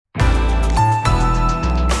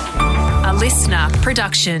listener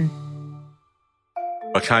production.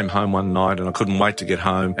 I came home one night and I couldn't wait to get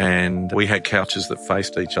home, and we had couches that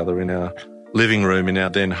faced each other in our living room in our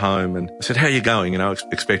then home, and I said, "How are you going?"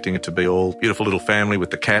 Expecting it to be all beautiful little family with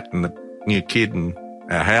the cat and the new kid and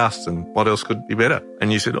our house, and what else could be better?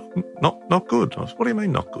 And you said, not good. I said, "What do you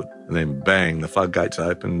mean not good?" And then bang, the floodgates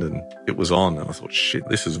opened and it was on, and I thought, shit,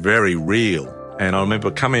 this is very real. And I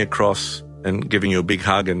remember coming across and giving you a big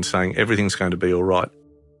hug and saying, everything's going to be all right.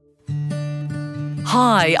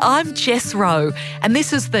 Hi, I'm Jess Rowe, and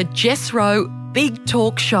this is the Jess Rowe Big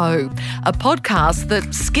Talk Show, a podcast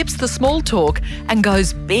that skips the small talk and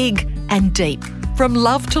goes big and deep. From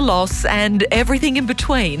love to loss and everything in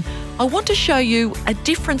between, I want to show you a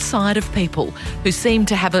different side of people who seem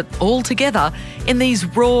to have it all together in these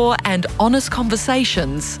raw and honest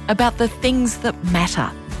conversations about the things that matter.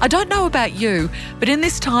 I don't know about you, but in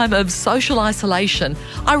this time of social isolation,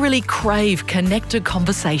 I really crave connected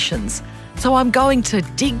conversations. So I'm going to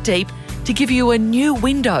dig deep to give you a new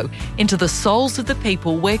window into the souls of the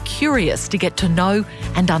people we're curious to get to know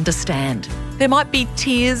and understand. There might be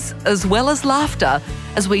tears as well as laughter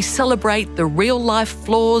as we celebrate the real-life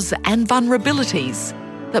flaws and vulnerabilities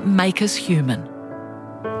that make us human.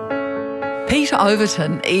 Peter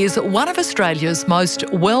Overton is one of Australia's most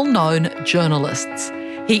well-known journalists.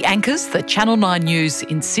 He anchors the Channel 9 News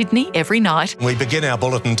in Sydney every night. We begin our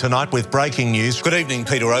bulletin tonight with breaking news. Good evening,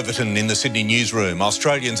 Peter Overton in the Sydney newsroom.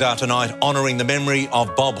 Australians are tonight honouring the memory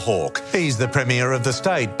of Bob Hawke. He's the Premier of the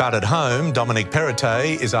state, but at home, Dominic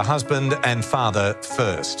Perrottet is a husband and father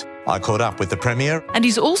first. I caught up with the Premier. And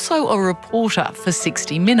he's also a reporter for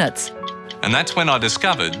 60 Minutes. And that's when I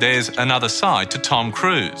discovered there's another side to Tom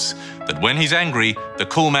Cruise, that when he's angry, the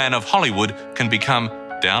cool man of Hollywood can become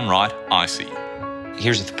downright icy.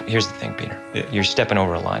 Here's the thing, Peter. Yeah. You're stepping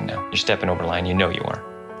over a line now. You're stepping over a line. You know you are.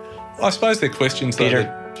 I suppose they're questions Peter,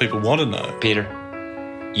 that people want to know. Peter,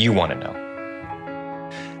 you want to know.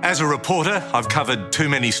 As a reporter, I've covered too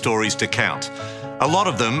many stories to count. A lot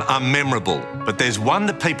of them are memorable, but there's one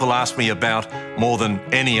that people ask me about more than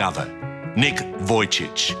any other. Nick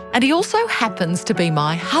Vujicic. And he also happens to be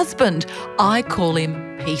my husband. I call him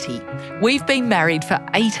Petey. We've been married for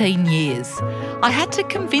 18 years. I had to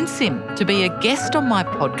convince him to be a guest on my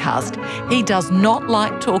podcast. He does not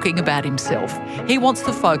like talking about himself. He wants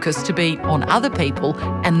the focus to be on other people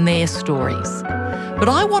and their stories. But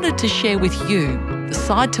I wanted to share with you the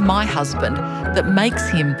side to my husband that makes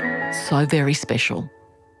him so very special.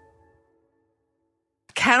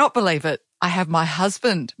 Cannot believe it. I have my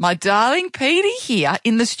husband, my darling Petey, here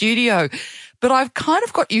in the studio. But I've kind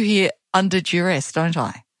of got you here under duress, don't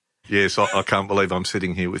I? Yes, I can't believe I'm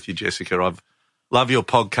sitting here with you, Jessica. I love your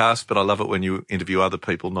podcast, but I love it when you interview other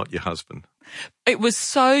people, not your husband. It was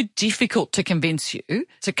so difficult to convince you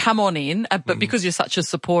to come on in, but because you're such a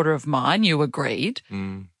supporter of mine, you agreed.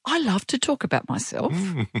 I love to talk about myself.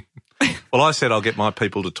 Well, I said I'll get my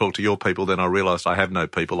people to talk to your people, then I realised I have no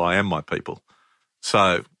people. I am my people.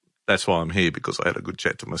 So that's why I'm here, because I had a good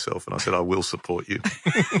chat to myself and I said I will support you.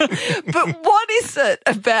 But what is it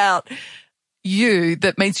about you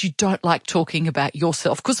that means you don't like talking about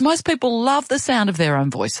yourself? Because most people love the sound of their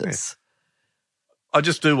own voices. Yeah. I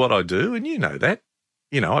just do what I do, and you know that.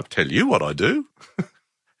 You know, I tell you what I do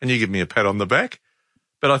and you give me a pat on the back.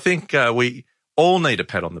 But I think we all need a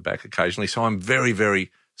pat on the back occasionally, so I'm very,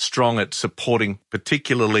 very strong at supporting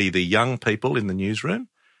particularly the young people in the newsroom.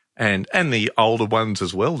 And the older ones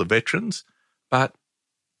as well, the veterans. But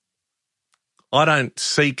I don't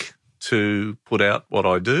seek to put out what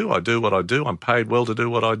I do. I do what I do. I'm paid well to do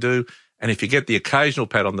what I do. And if you get the occasional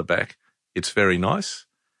pat on the back, it's very nice.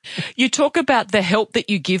 You talk about the help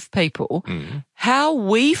that you give people. How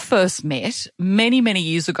we first met many, many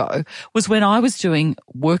years ago was when I was doing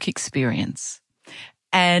work experience.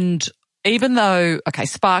 And even though,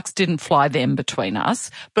 sparks didn't fly then between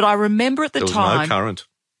us, but I remember at the time— There was no current.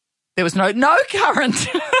 There was no current.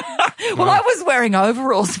 Well, I was wearing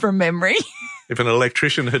overalls from memory. If an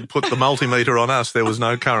electrician had put the multimeter on us, there was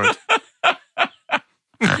no current.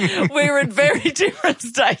 We were at very different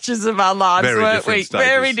stages of our lives, weren't we?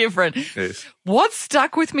 Very different. Yes. What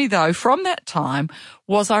stuck with me, though, from that time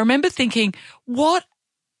was I remember thinking, what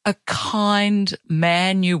a kind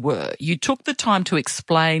man you were. You took the time to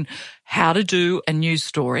explain how to do a news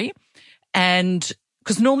story, and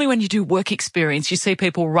because normally when you do work experience, you see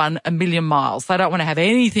people run a million miles. They don't want to have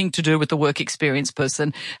anything to do with the work experience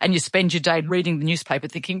person, and you spend your day reading the newspaper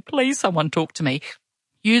thinking, please, someone talk to me.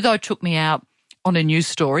 You, though, took me out on a news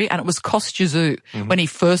story, and it was Kostuzu when he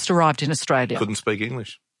first arrived in Australia. Couldn't speak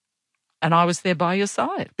English. And I was there by your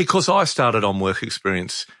side. Because I started on work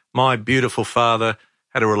experience. My beautiful father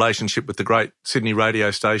had a relationship with the great Sydney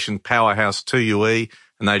radio station, Powerhouse 2UE,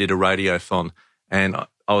 and they did a radiothon. And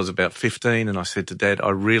I was about 15 and I said to Dad, I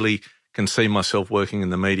really can see myself working in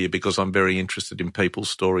the media because I'm very interested in people's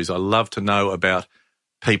stories. I love to know about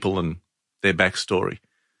people and their backstory.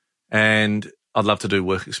 And I'd love to do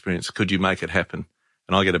work experience. Could you make it happen?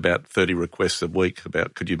 And I get about 30 requests a week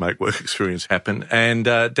about could you make work experience happen? And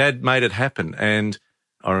Dad made it happen. And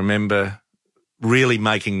I remember really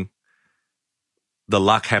making the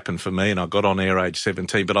luck happen for me, and I got on air age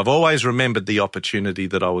 17. But I've always remembered the opportunity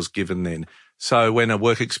that I was given then. So when a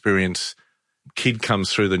work experience kid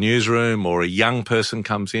comes through the newsroom or a young person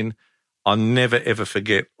comes in, I'll never, ever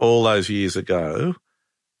forget all those years ago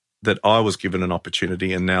that I was given an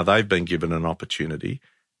opportunity and now they've been given an opportunity.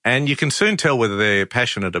 And you can soon tell whether they're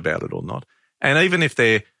passionate about it or not. And even if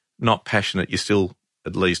they're not passionate, you still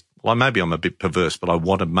at least, well, maybe I'm a bit perverse, but I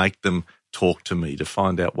want to make them talk to me to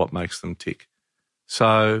find out what makes them tick.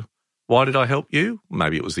 So why did I help you?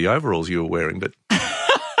 Maybe it was the overalls you were wearing, but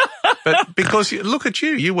but because look at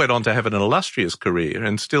you, you went on to have an illustrious career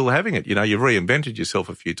and still having it. You know, you've reinvented yourself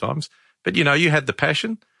a few times, but you know, you had the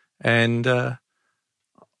passion and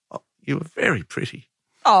you were very pretty.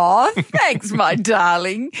 Oh, thanks, my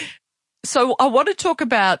darling. So I want to talk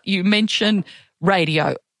about, you mentioned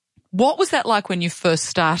radio. What was that like when you first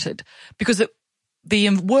started? Because the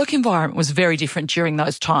work environment was very different during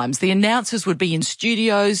those times. The announcers would be in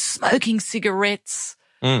studios, smoking cigarettes.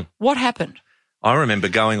 What happened? I remember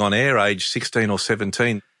going on air age 16 or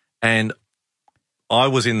 17 and I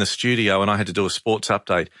was in the studio and I had to do a sports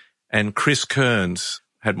update and Chris Kearns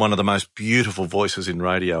had one of the most beautiful voices in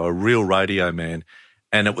radio, a real radio man,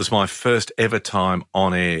 and it was my first ever time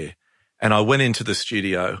on air. And I went into the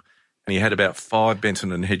studio and he had about 5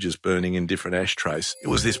 Benson and Hedges burning in different ashtrays. It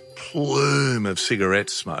was this plume of cigarette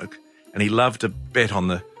smoke and he loved to bet on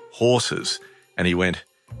the horses. And he went,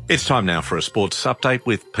 "It's time now for a sports update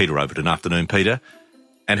with Peter Overton. Afternoon, Peter."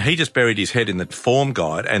 And he just buried his head in the form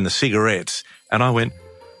guide and the cigarettes. And I went, "Thank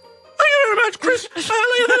you very much, Chris.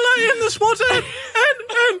 In the sports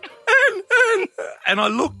and I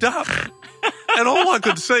looked up and all I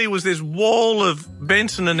could see was this wall of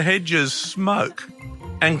Benson and Hedges smoke.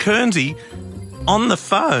 And Kearnsy on the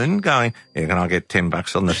phone going, "Yeah, can I get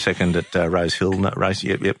 $10 on the second at Rose Hill race?"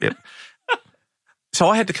 Yep. So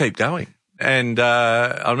I had to keep going. And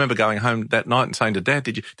I remember going home that night and saying to Dad,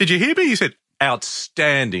 did you hear me? He said,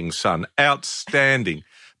 "Outstanding, son, outstanding."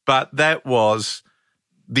 But that was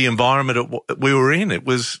the environment we were in. It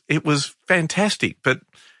was fantastic, but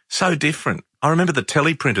so different. I remember the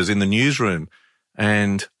teleprinters in the newsroom,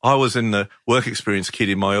 and I was in the work experience kid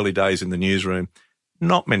in my early days in the newsroom.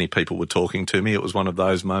 Not many people were talking to me. It was one of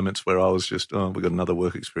those moments where I was just, oh, we've got another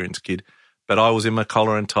work experience kid. But I was in my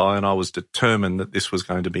collar and tie and I was determined that this was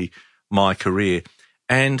going to be my career.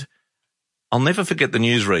 And I'll never forget the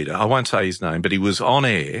newsreader. I won't say his name, but he was on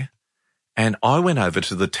air and I went over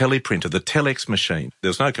to the teleprinter, the telex machine. There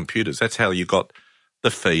was no computers. That's how you got the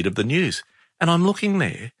feed of the news. And I'm looking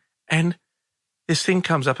there and this thing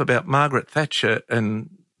comes up about Margaret Thatcher and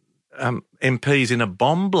MPs in a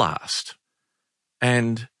bomb blast.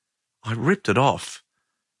 And I ripped it off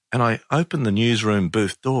and I opened the newsroom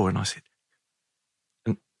booth door and I said,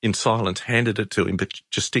 and in silence, handed it to him, but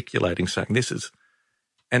gesticulating, saying, "This is,"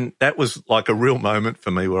 and that was like a real moment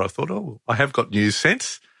for me where I thought, oh, I have got news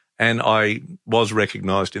sense. And I was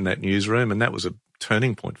recognised in that newsroom and that was a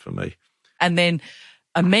turning point for me. And then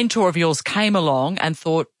a mentor of yours came along and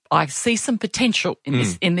thought, I see some potential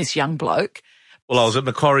in this young bloke. Well, I was at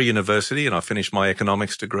Macquarie University and I finished my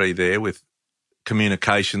economics degree there with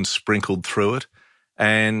communications sprinkled through it.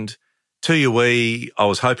 And 2UE, I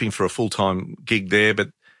was hoping for a full-time gig there, but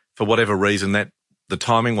for whatever reason that the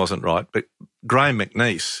timing wasn't right. But Graham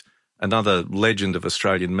McNeice, another legend of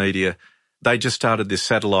Australian media, they just started this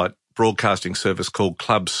satellite broadcasting service called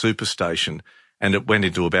Club Superstation, and it went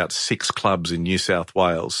into about 6 clubs in New South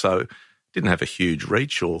Wales. So didn't have a huge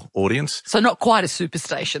reach or audience. So not quite a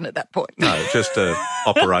superstation at that point. No, just a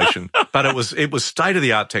operation. But it was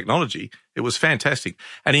state-of-the-art technology. It was fantastic.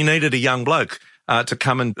 And he needed a young bloke to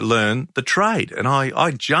come and learn the trade. And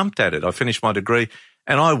I jumped at it. I finished my degree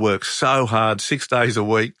and I worked so hard, 6 days a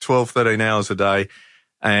week, 12, 13 hours a day.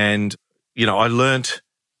 And, you know, I learnt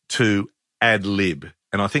to ad lib.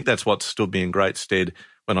 And I think that's what stood me in great stead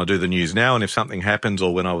when I do the news now. And if something happens,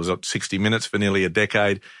 or when I was at 60 Minutes for nearly a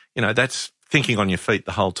decade, you know, that's thinking on your feet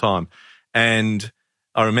the whole time. And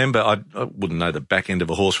I remember I wouldn't know the back end of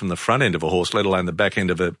a horse from the front end of a horse, let alone the back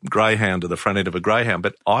end of a greyhound or the front end of a greyhound.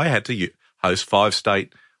 But I had to host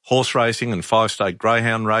 5-state horse racing and 5-state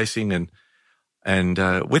greyhound racing. And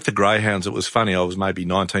with the greyhounds, it was funny. I was maybe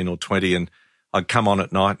 19 or 20 and I'd come on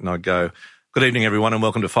at night and I'd go, good evening, everyone, and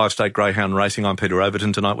welcome to Five State Greyhound Racing. I'm Peter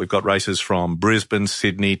Overton. Tonight we've got races from Brisbane,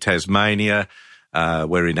 Sydney, Tasmania.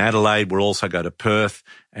 We're in Adelaide. We'll also go to Perth,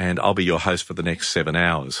 and I'll be your host for the next 7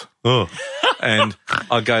 hours. Oh. And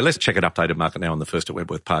I go, let's check an updated market now on the first at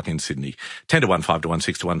Wentworth Park in Sydney. 10 to 1, 5 to 1,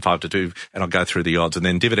 6 to 1, 5 to 2, and I'll go through the odds. And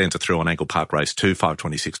then dividends are through on Angle Park Race 2,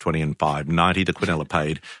 526.20 and 590. The Quinella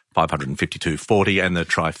paid $552.40, and the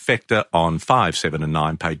trifecta on 5, 7 and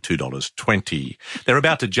 9 paid $2.20. They're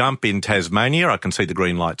about to jump in Tasmania. I can see the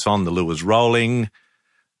green lights on, the lure's rolling.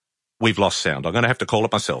 We've lost sound. I'm going to have to call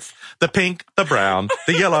it myself. The pink, the brown,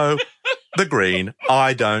 the yellow, the green.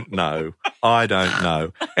 I don't know.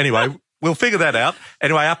 Anyway, we'll figure that out.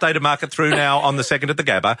 Anyway, updated market through now on the second at the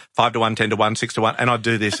Gabba, 5 to 1, 10 to 1, 6 to 1. And I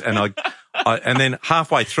do this and and then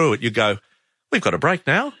halfway through it, you go, we've got a break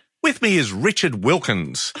now. With me is Richard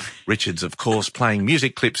Wilkins. Richard's, of course, playing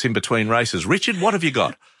music clips in between races. Richard, what have you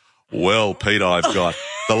got? Well, Pete, I've got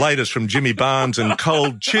the latest from Jimmy Barnes and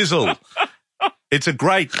Cold Chisel. It's a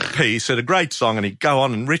great piece and a great song, and he'd go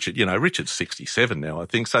on, and Richard's 67 now, I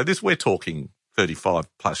think. So we're talking 35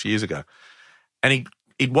 plus years ago. And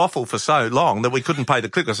he'd waffle for so long that we couldn't pay the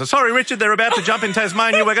click. I said, sorry, Richard, they're about to jump in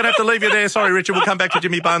Tasmania. We're going to have to leave you there. Sorry, Richard, we'll come back to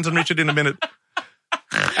Jimmy Barnes and Richard in a minute.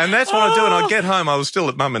 And that's what I do. And I get home. I was still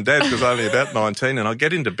at mum and dad's because I was only about 19, and I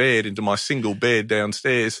get into my single bed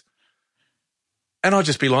downstairs. And I'd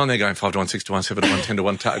just be lying there going 5 to 1, 6 to 1, 7 to 1, 10 to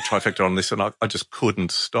 1, trifecta on this, and I just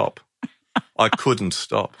couldn't stop. I couldn't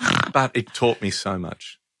stop. But it taught me so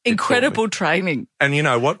much. Incredible training. And you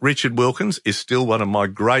know what? Richard Wilkins is still one of my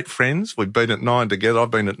great friends. We've been at 9 together.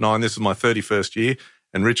 I've been at 9. This is my 31st year.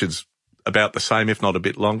 And Richard's about the same, if not a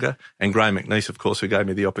bit longer. And Graham McNeice, of course, who gave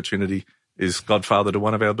me the opportunity, is godfather to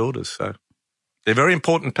one of our daughters. So they're very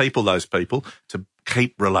important people, those people, to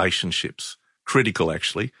keep relationships. Critical,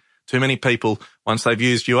 actually. Too many people, once they've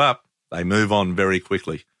used you up, they move on very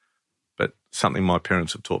quickly. But something my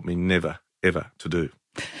parents have taught me never, ever to do.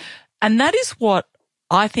 And that is what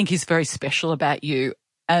I think is very special about you,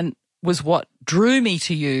 and was what drew me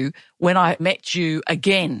to you when I met you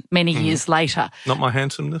again many years later. Not my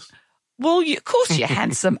handsomeness? Well, of course you're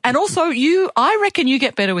handsome. And also I reckon you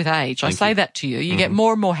get better with age. I say that to you. You get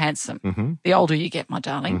more and more handsome the older you get, my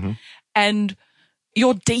darling. And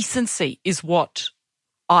your decency is what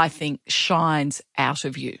I think shines out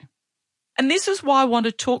of you. And this is why I want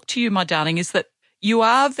to talk to you, my darling, is that you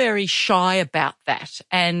are very shy about that,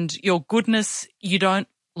 and your goodness, you don't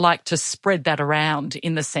like to spread that around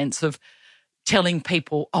in the sense of telling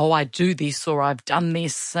people, oh, I do this or I've done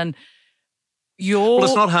this. And Well,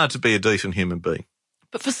 it's not hard to be a decent human being.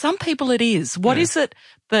 But for some people it is. What is it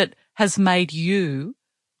that has made you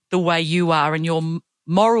the way you are and your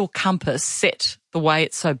moral compass set the way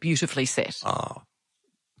it's so beautifully set? Oh,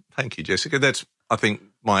 thank you, Jessica. That's, I think,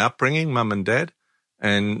 my upbringing, mum and dad,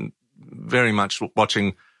 and very much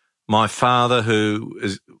watching my father, who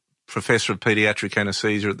is professor of paediatric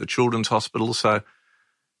anaesthesia at the Children's Hospital. So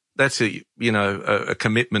that's a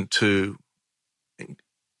commitment to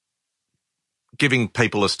giving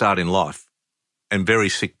people a start in life, and very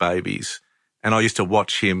sick babies. And I used to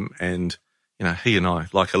watch him, and, he and I,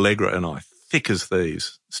 like Allegra and I, thick as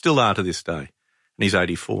thieves, still are to this day. And he's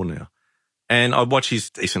 84 now. And I watch his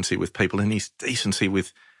decency with people and his decency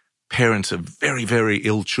with parents of very, very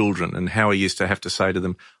ill children, and how he used to have to say to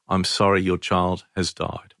them, I'm sorry, your child has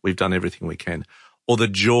died. We've done everything we can. Or the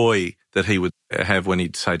joy that he would have when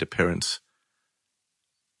he'd say to parents,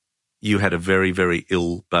 you had a very, very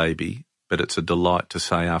ill baby, but it's a delight to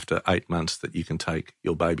say after 8 months that you can take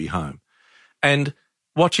your baby home. And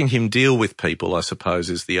watching him deal with people, I suppose,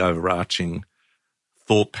 is the overarching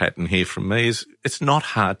thought pattern here from me, is it's not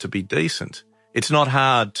hard to be decent. It's not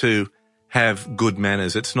hard to have good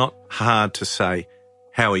manners. It's not hard to say,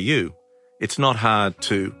 how are you? It's not hard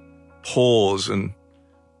to pause and,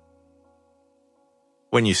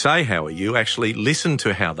 when you say how are you, actually listen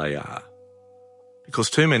to how they are. Because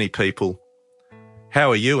too many people,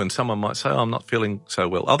 how are you? And someone might say, oh, I'm not feeling so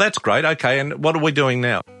well. Oh, that's great. Okay, and what are we doing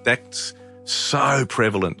now? That's so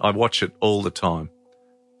prevalent. I watch it all the time.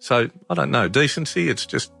 So, I don't know, decency, it's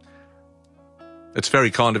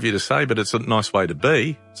very kind of you to say, but it's a nice way to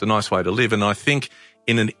be. It's a nice way to live. And I think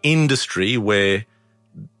in an industry where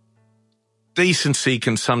decency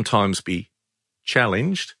can sometimes be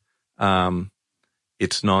challenged,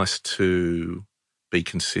 it's nice to be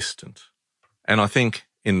consistent. And I think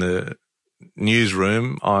in the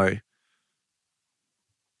newsroom, I'm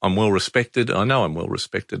well respected. I know I'm well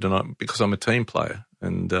respected, and because I'm a team player,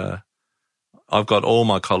 and I've got all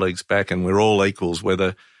my colleagues back, and we're all equals,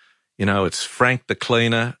 whether, it's Frank the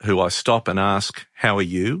cleaner, who I stop and ask, how are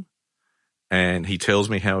you? And he tells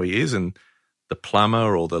me how he is. And the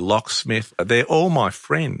plumber or the locksmith, they're all my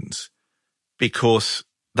friends because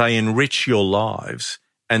they enrich your lives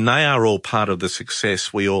and they are all part of the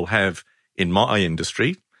success we all have in my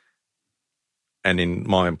industry and in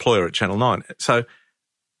my employer at Channel 9. So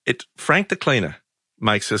Frank the cleaner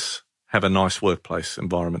makes us have a nice workplace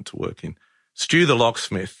environment to work in. Stu the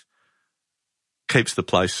locksmith keeps the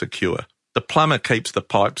place secure. The plumber keeps the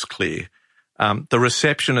pipes clear. The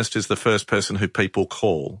receptionist is the first person who people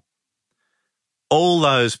call. All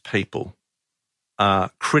those people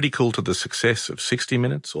are critical to the success of 60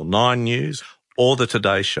 Minutes or 9 News or the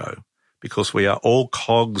Today Show because we are all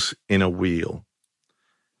cogs in a wheel.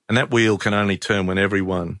 And that wheel can only turn when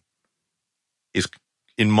everyone is,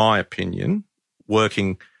 in my opinion,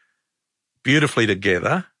 working beautifully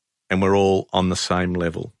together and we're all on the same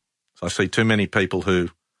level. So I see too many people who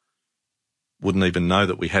wouldn't even know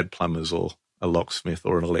that we had plumbers or a locksmith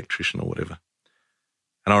or an electrician or whatever.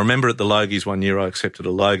 And I remember at the Logies one year I accepted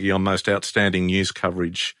a Logie on most outstanding news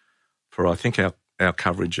coverage for, I think, our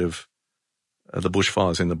coverage of the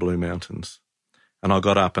bushfires in the Blue Mountains. And I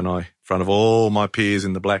got up and in front of all my peers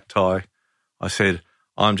in the black tie, I said,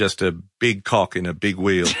 I'm just a big cock in a big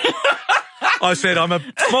wheel. I said, I'm a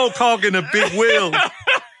small cog in a big wheel.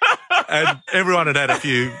 And everyone had a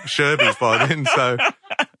few Sherbies by then, so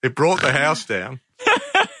it brought the house down.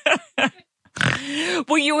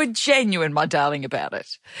 Well, you were genuine, my darling, about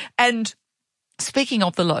it. And speaking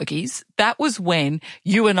of the Logies, that was when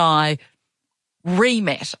you and I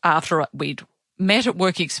re-met after we'd met at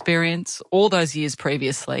Work Experience all those years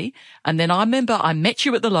previously. And then I remember I met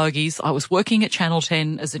you at the Logies. I was working at Channel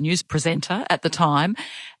 10 as a news presenter at the time,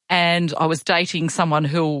 and I was dating someone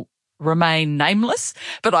who'll remain nameless.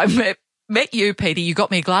 But I met you, Peter. You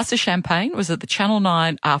got me a glass of champagne. It was at the Channel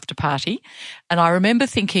 9 after party. And I remember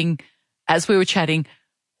thinking, as we were chatting,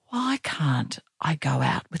 why can't I go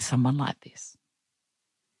out with someone like this?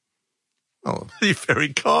 Oh, you're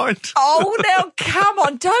very kind. Oh, now come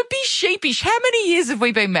on. Don't be sheepish. How many years have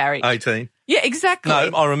we been married? 18. Yeah, exactly.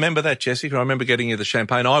 No, I remember that, Jessica. I remember getting you the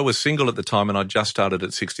champagne. I was single at the time and I just started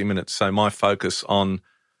at 60 Minutes. So my focus on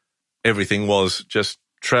everything was just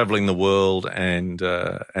travelling the world and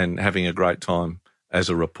having a great time as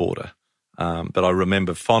a reporter. But I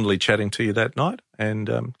remember fondly chatting to you that night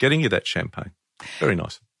and getting you that champagne. Very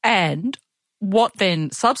nice. And what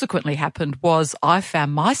then subsequently happened was I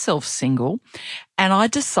found myself single and I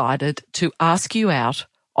decided to ask you out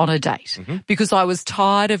on a date because I was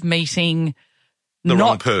tired of meeting the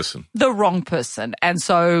wrong person. The wrong person. And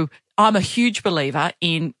so I'm a huge believer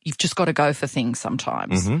in you've just got to go for things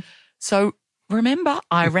sometimes. So remember,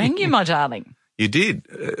 I rang you, my darling. You did.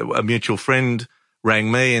 A mutual friend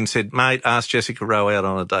rang me and said, mate, ask Jessica Rowe out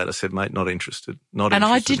on a date. I said, mate, not interested. And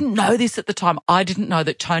I didn't know this at the time. I didn't know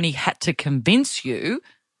that Tony had to convince you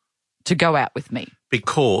to go out with me.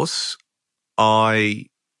 Because I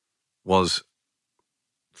was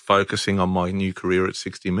focusing on my new career at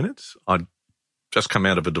 60 Minutes. I'd just come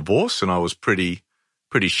out of a divorce and I was pretty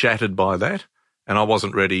shattered by that. And I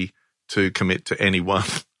wasn't ready to commit to anyone.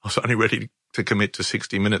 I was only ready to commit to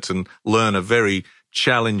 60 Minutes and learn a very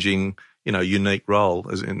challenging, unique role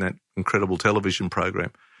as in that incredible television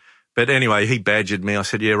program. But anyway, he badgered me. I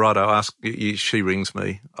said, yeah, right, I'll ask. She rings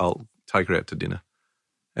me. I'll take her out to dinner.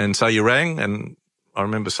 And so you rang and I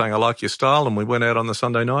remember saying, I like your style. And we went out on the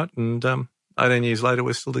Sunday night and 18 years later,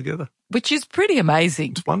 we're still together. Which is pretty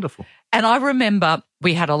amazing. It's wonderful. And I remember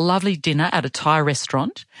we had a lovely dinner at a Thai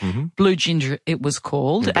restaurant, Blue Ginger it was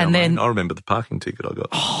called. And then I remember the parking ticket I got.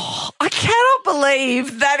 Oh, I cannot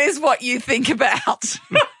believe that is what you think about.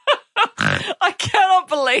 I cannot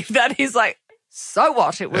believe that is like, so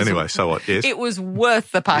what? It was anyway, so what, yes. It was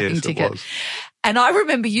worth the parking ticket. It was. And I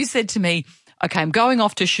remember you said to me, okay, I'm going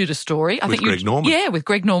off to shoot a story. With Greg Norman. Yeah, with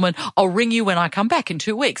Greg Norman. I'll ring you when I come back in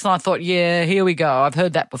 2 weeks. And I thought, yeah, here we go. I've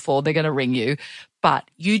heard that before. They're going to ring you. But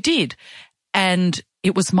you did. And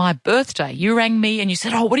it was my birthday. You rang me and you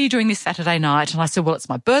said, oh, what are you doing this Saturday night? And I said, well, it's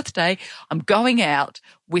my birthday. I'm going out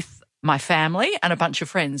with my family and a bunch of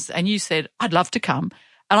friends. And you said, I'd love to come.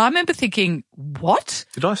 And I remember thinking, what?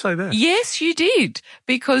 Did I say that? Yes, you did.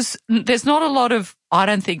 Because there's not a lot of, I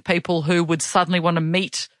don't think, people who would suddenly want to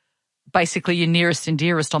meet basically your nearest and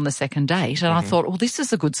dearest on the second date. And I thought, well, this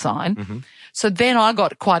is a good sign. So then I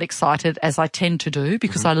got quite excited, as I tend to do,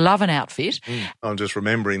 because I love an outfit. I'm just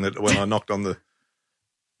remembering that when I knocked on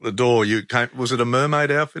the door, you came, was it a mermaid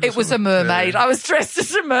outfit? It was a mermaid. Yeah. I was dressed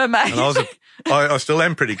as a mermaid. And I still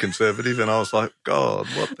am pretty conservative, and I was like, God,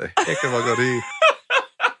 what the heck have I got here?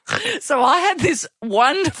 So I had this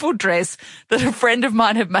wonderful dress that a friend of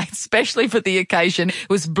mine had made specially for the occasion. It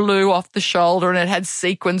was blue off the shoulder and it had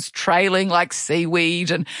sequins trailing like seaweed.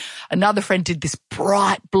 And another friend did this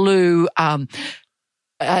bright blue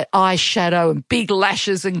eyeshadow and big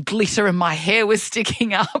lashes and glitter, and my hair was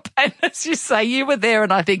sticking up. And as you say, you were there,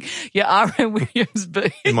 and I think you're R.M. Williams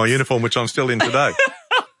boots. In my uniform, which I'm still in today.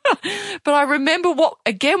 But I remember what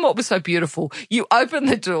was so beautiful. You opened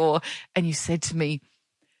the door and you said to me,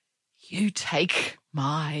 "You take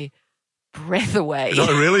my breath away." Did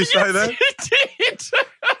I really say that? You did.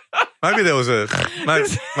 Maybe there was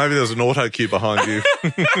an auto cue behind you.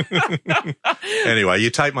 Anyway, you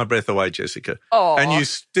take my breath away, Jessica. Oh. And you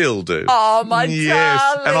still do. Oh, my yes.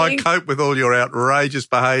 darling. And I cope with all your outrageous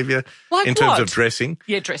behaviour in terms of dressing.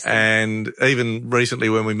 Yeah, dressing. And even recently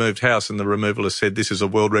when we moved house and the removalist said this is a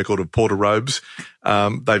world record of porter robes,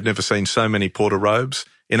 they've never seen so many porter robes.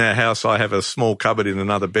 In our house, I have a small cupboard in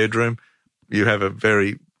another bedroom. You have a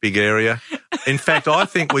very big area. In fact, I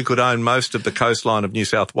think we could own most of the coastline of New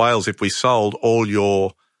South Wales if we sold all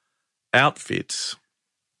your outfits.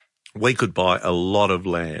 We could buy a lot of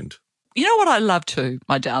land. You know what I love too,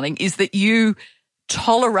 my darling, is that you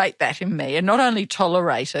tolerate that in me, and not only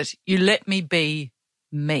tolerate it, you let me be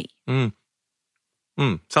me.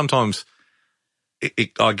 Sometimes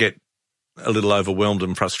I get a little overwhelmed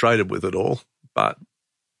and frustrated with it all, but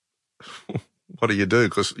what do you do?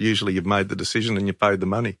 Because usually you've made the decision and you paid the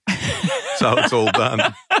money. So it's all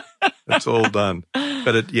done. It's all done.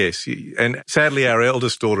 But yes, and sadly our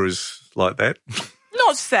eldest daughter is like that.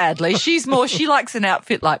 Not sadly. She likes an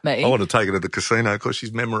outfit like me. I want to take her to the casino because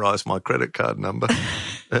she's memorised my credit card number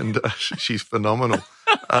and she's phenomenal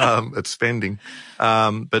at spending.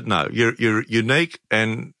 But no, you're unique,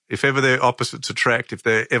 and if ever their opposites attract, if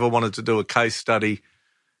they ever wanted to do a case study,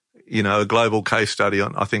 a global case study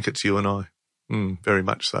on, I think it's you and I. Very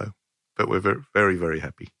much so. But we're very, very, very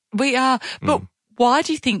happy. We are. But why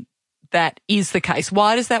do you think that is the case?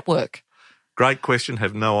 Why does that work? Great question.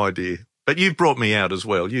 Have no idea. But you've brought me out as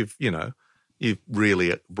well. You've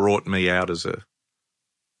really brought me out as a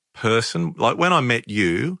person. Like when I met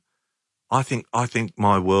you, I think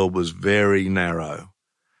my world was very narrow.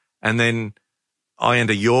 And then I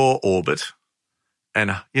enter your orbit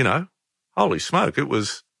and, holy smoke, it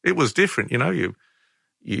was different.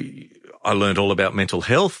 I learned all about mental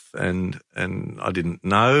health and I didn't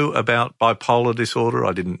know about bipolar disorder.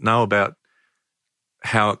 I didn't know about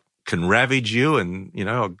how it can ravage you. And,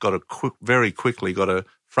 I very quickly got a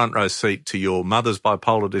front row seat to your mother's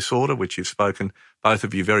bipolar disorder, which you've spoken, both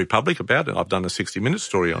of you, very public about. And I've done a 60-minute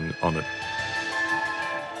story on it.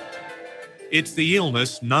 It's the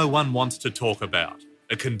illness no one wants to talk about,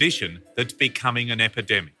 a condition that's becoming an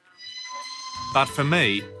epidemic. But for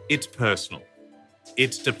me, it's personal.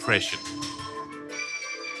 It's depression.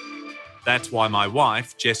 That's why my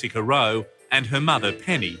wife, Jessica Rowe, and her mother,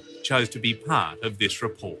 Penny, chose to be part of this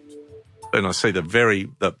report. And I see the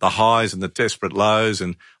highs and the desperate lows,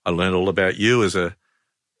 and I learned all about you as a,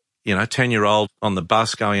 10-year-old on the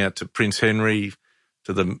bus going out to Prince Henry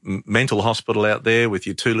to the mental hospital out there with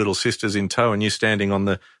your two little sisters in tow, and you standing on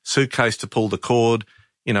the suitcase to pull the cord,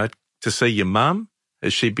 to see your mum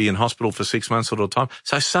as she'd be in hospital for 6 months at a time.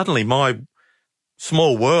 So suddenly my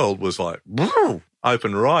small world was like,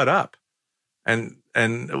 opened right up. And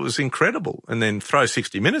it was incredible. And then throw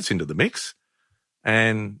 60 Minutes into the mix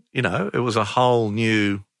and, it was a whole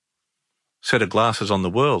new set of glasses on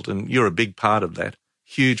the world. And you're a big part of that,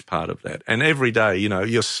 huge part of that. And every day,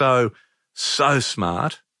 you're so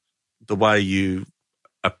smart the way you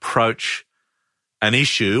approach an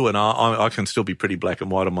issue. And I can still be pretty black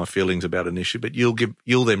and white on my feelings about an issue, but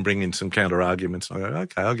you'll then bring in some counter arguments. And I go,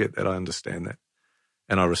 okay, I get that. I understand that.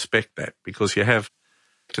 And I respect that because you have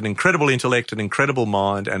an incredible intellect, an incredible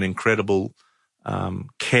mind, an incredible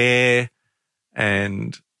care.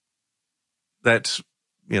 And that's,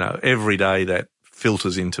 every day that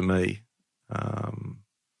filters into me.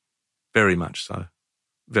 Very much so.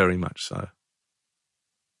 Very much so.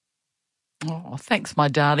 Oh, thanks, my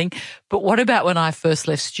darling. But what about when I first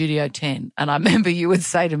left Studio 10? And I remember you would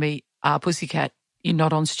say to me, Pussycat, you're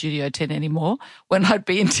not on Studio 10 anymore, when I'd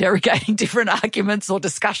be interrogating different arguments or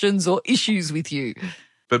discussions or issues with you.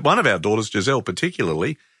 But one of our daughters, Giselle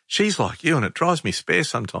particularly, she's like you, and it drives me spare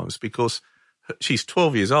sometimes because she's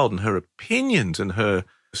 12 years old and her opinions and her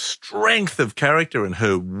strength of character and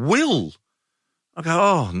her will, I go,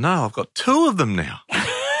 oh, no, I've got two of them now.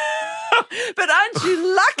 But aren't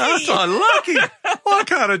you lucky? Aren't I lucky? Why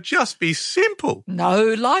can't it just be simple?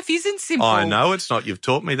 No, life isn't simple. I know it's not. You've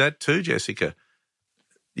taught me that too, Jessica.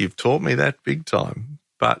 You've taught me that big time.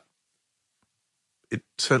 But it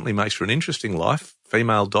certainly makes for an interesting life.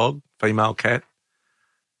 Female dog, female cat,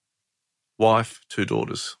 wife, 2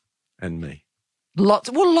 daughters, and me.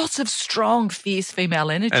 Lots of strong, fierce female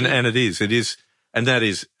energy. And it is. And that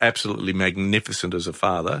is absolutely magnificent as a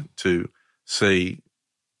father to see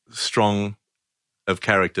strong of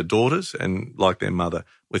character daughters and like their mother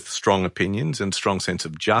with strong opinions and strong sense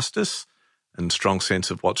of justice and strong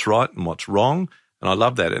sense of what's right and what's wrong. And I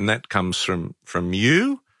love that. And that comes from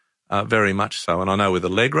you very much so. And I know with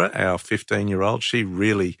Allegra, our 15-year-old, she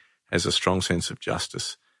really has a strong sense of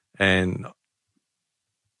justice. And,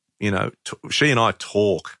 she and I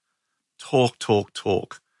talk.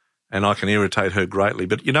 And I can irritate her greatly.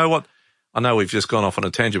 But you know what? I know we've just gone off on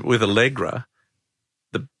a tangent, but with Allegra,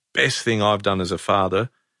 the best thing I've done as a father,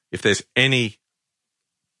 if there's any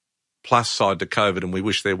plus side to COVID, and we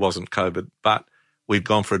wish there wasn't COVID, but we've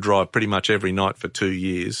gone for a drive pretty much every night for 2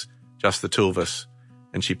 years, just the 2 of us.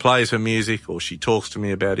 And she plays her music or she talks to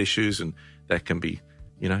me about issues, and that can be,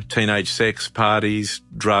 teenage sex, parties,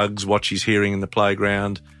 drugs, what she's hearing in the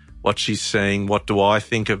playground, what she's seeing, what do I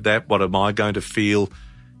think of that, what am I going to feel,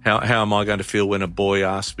 how am I going to feel when a boy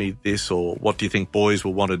asks me this, or what do you think boys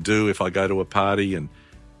will want to do if I go to a party? And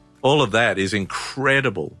all of that is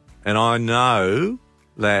incredible. And I know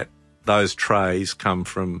that those traits come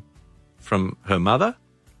from her mother,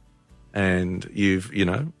 and you've,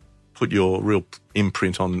 put your real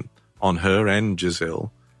imprint on her and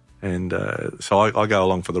Giselle. And so I go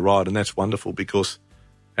along for the ride, and that's wonderful because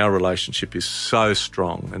our relationship is so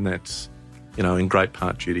strong, and that's, in great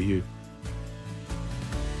part due to you.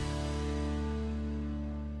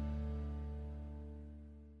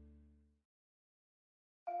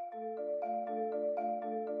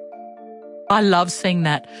 I love seeing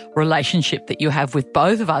that relationship that you have with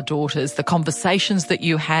both of our daughters, the conversations that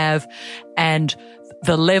you have, and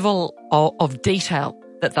the level of detail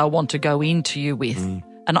that they'll want to go into you with.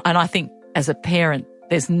 And I think as a parent,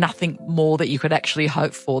 there's nothing more that you could actually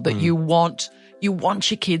hope for, that you want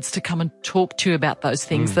your kids to come and talk to you about those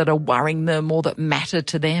things that are worrying them or that matter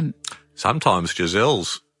to them. Sometimes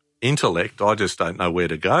Giselle's intellect, I just don't know where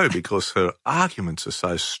to go because her arguments are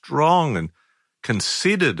so strong and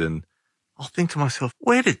considered, and I'll think to myself,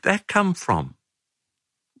 where did that come from?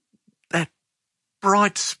 That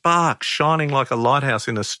bright spark shining like a lighthouse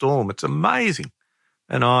in a storm. It's amazing.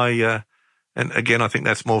 And and again, I think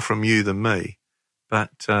that's more from you than me. But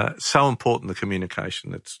so important, the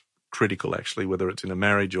communication. It's critical, actually, whether it's in a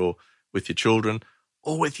marriage or with your children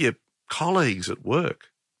or with your colleagues at work.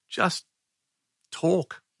 Just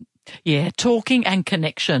talk. Yeah, talking and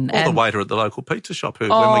connection. Or the waiter at the local pizza shop when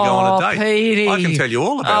we go on a date. Petey. I can tell you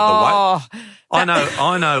all about the waiter.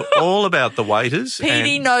 I know all about the waiters.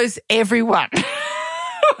 Petey knows everyone.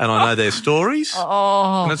 And I know their stories.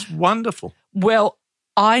 Oh. And it's wonderful. Well,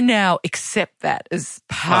 I now accept that as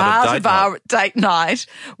part of our date night.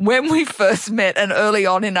 When we first met and early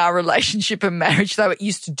on in our relationship and marriage, though, it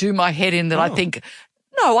used to do my head in that I think,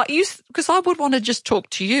 no, because I would want to just talk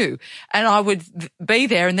to you and I would be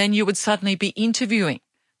there and then you would suddenly be interviewing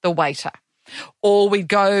the waiter. Or we'd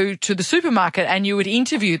go to the supermarket and you would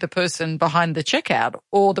interview the person behind the checkout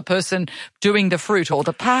or the person doing the fruit or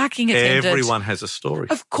the parking attendant. Everyone has a story.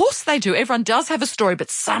 Of course they do. Everyone does have a story,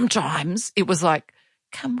 but sometimes it was like,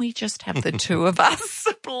 can we just have the 2 of us,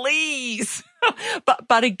 please?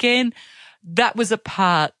 But again, that was a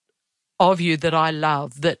part of you that I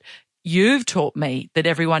love, that you've taught me that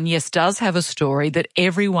everyone, yes, does have a story, that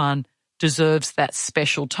everyone deserves that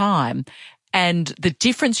special time, and the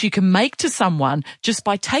difference you can make to someone just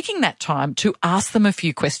by taking that time to ask them a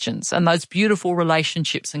few questions and those beautiful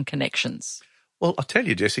relationships and connections. Well, I tell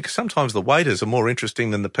you, Jessica, sometimes the waiters are more interesting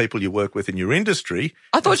than the people you work with in your industry.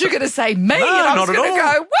 I thought you were going to say me, no, and I was not going to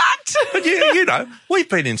at all. go, what? But we've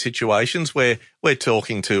been in situations where we're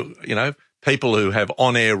talking to, people who have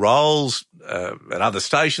on-air roles at other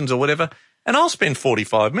stations or whatever, and I'll spend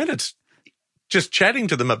 45 minutes just chatting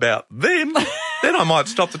to them about them. Then I might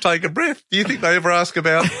stop to take a breath. Do you think they ever ask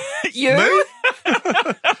about you? Me?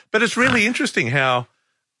 But it's really interesting how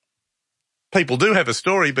people do have a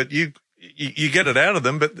story, but you get it out of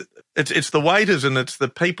them. But it's the waiters and it's the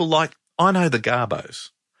people like, I know the Garbos.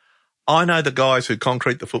 I know the guys who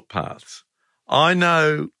concrete the footpaths. I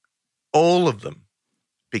know all of them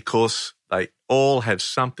because they all have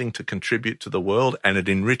something to contribute to the world and it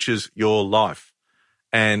enriches your life.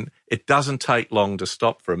 And it doesn't take long to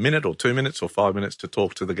stop for a minute or 2 minutes or 5 minutes to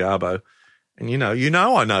talk to the Garbo. And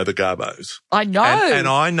I know the Garbos. I know. And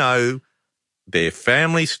I know their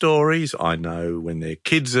family stories. I know when their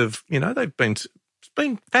kids have, it's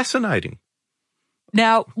been fascinating.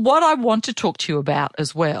 Now, what I want to talk to you about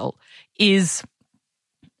as well is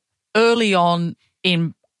early on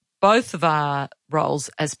in both of our roles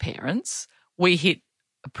as parents, we hit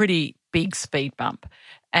a pretty big speed bump.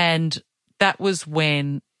 And that was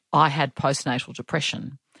when I had postnatal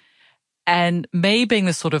depression. And me being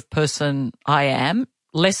the sort of person I am,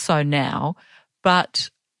 less so now, but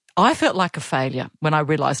I felt like a failure when I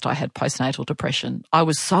realised I had postnatal depression. I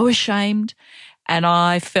was so ashamed, and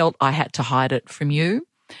I felt I had to hide it from you,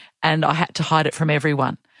 and I had to hide it from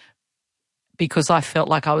everyone because I felt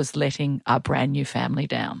like I was letting our brand new family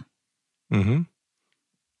down. Mm-hmm.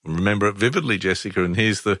 Remember it vividly, Jessica, and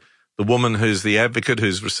here's the woman who's the advocate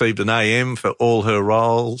who's received an AM for all her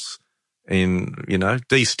roles in,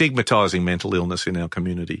 destigmatising mental illness in our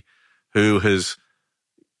community, who has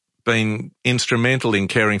been instrumental in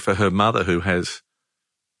caring for her mother who has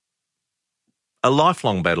a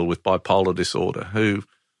lifelong battle with bipolar disorder, who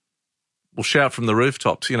will shout from the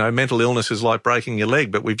rooftops, mental illness is like breaking your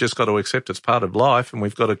leg, but we've just got to accept it's part of life and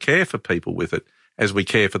we've got to care for people with it as we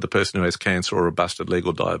care for the person who has cancer or a busted leg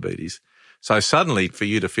or diabetes. So suddenly for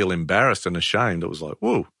you to feel embarrassed and ashamed, it was like,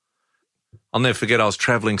 whoa. I'll never forget I was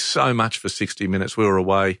travelling so much for 60 minutes. We were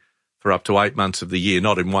away for up to 8 months of the year,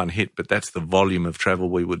 not in one hit, but that's the volume of travel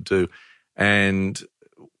we would do. And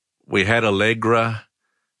we had Allegra,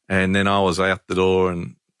 and then I was out the door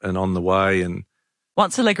and on the way. And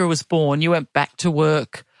once Allegra was born, you went back to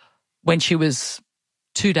work when she was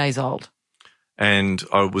 2 days old. And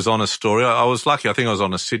I was on a story. I was lucky. I think I was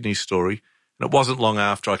on a Sydney story. And it wasn't long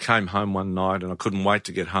after I came home one night and I couldn't wait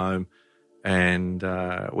to get home. And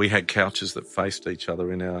we had couches that faced each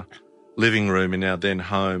other in our living room in our then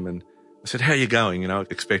home. And I said, how are you going?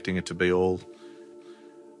 Expecting it to be all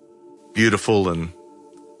beautiful and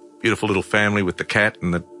beautiful little family with the cat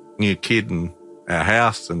and the new kid and our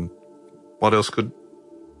house, and what else could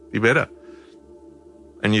be better?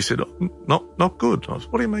 And you said, oh, not good. I was,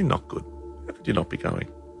 what do you mean not good? How could you not be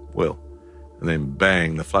going well? And then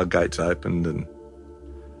bang, the floodgates opened and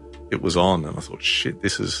it was on. And I thought, shit,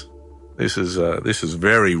 this is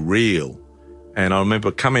very real. And I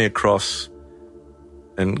remember coming across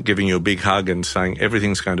and giving you a big hug and saying,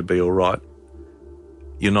 everything's going to be all right.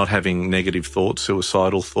 You're not having negative thoughts,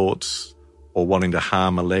 suicidal thoughts, or wanting to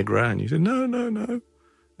harm Allegra. And you said, no. And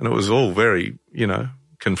it was all very,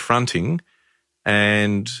 confronting.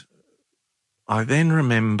 And I then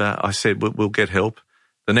remember I said, we'll get help.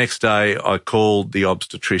 The next day I called the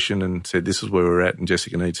obstetrician and said, this is where we're at and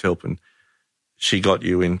Jessica needs help. And she got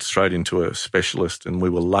you in straight into a specialist, and we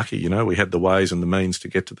were lucky, we had the ways and the means to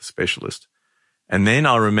get to the specialist. And then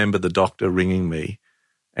I remember the doctor ringing me,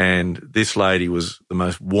 and this lady was the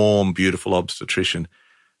most warm, beautiful obstetrician,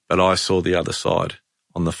 but I saw the other side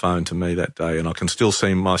on the phone to me that day, and I can still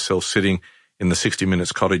see myself sitting in the 60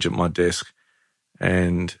 Minutes cottage at my desk,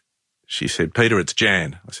 and she said, Peter, it's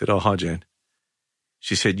Jan. I said, oh, hi, Jan.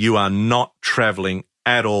 She said, you are not travelling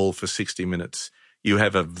at all for 60 Minutes. You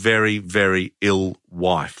have a very, very ill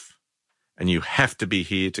wife, and you have to be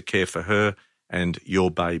here to care for her and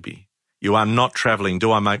your baby. You are not travelling.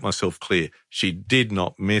 Do I make myself clear? She did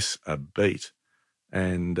not miss a beat.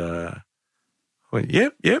 And I went,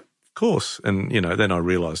 yep, of course. And, then I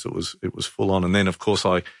realised it was full on. And then, of course,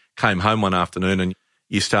 I came home one afternoon and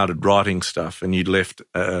you started writing stuff, and you'd left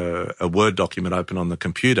a Word document open on the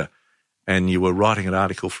computer, and you were writing an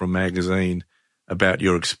article for a magazine about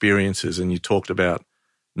your experiences, and you talked about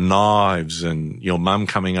knives and your mum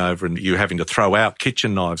coming over and you having to throw out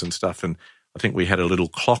kitchen knives and stuff. And I think we had a little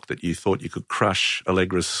clock that you thought you could crush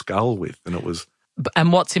Allegra's skull with, and it was...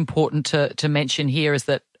 And what's important to mention here is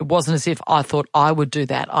that it wasn't as if I thought I would do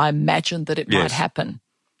that. I imagined that it might happen.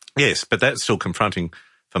 Yes, but that's still confronting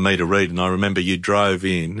for me to read. And I remember you drove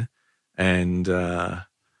in and I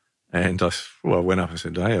went up and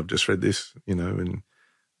said, hey, I've just read this, and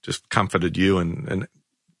just comforted you.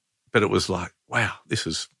 But it was like, wow, it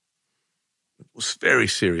was very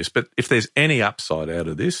serious. But if there's any upside out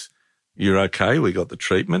of this, you're okay. We got the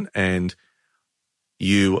treatment, and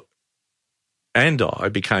you and I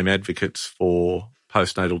became advocates for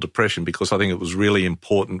postnatal depression, because I think it was really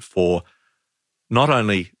important for not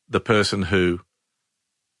only the person who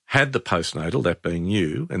had the postnatal, that being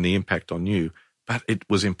you, and the impact on you, but it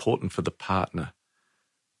was important for the partner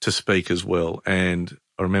to speak as well. And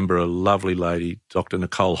I remember a lovely lady, Dr.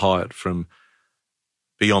 Nicole Hyatt from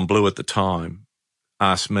Beyond Blue at the time,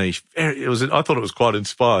 asked me, I thought it was quite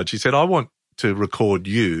inspired. She said, I want to record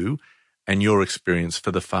you and your experience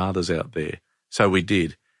for the fathers out there. So we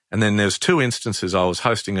did. And then there's 2 instances. I was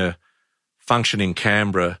hosting a function in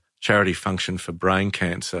Canberra, charity function for brain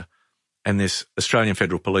cancer, and this Australian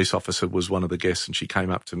Federal Police officer was one of the guests, and she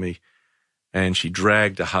came up to me and she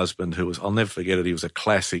dragged a husband who was, I'll never forget it, he was a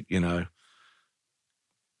classic,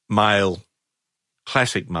 male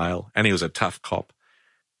classic male, and he was a tough cop.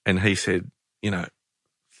 And he said,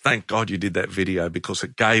 thank God you did that video because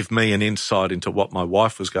it gave me an insight into what my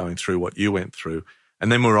wife was going through, what you went through.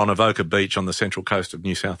 And then we were on Avoca Beach on the central coast of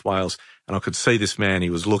New South Wales, and I could see this man, he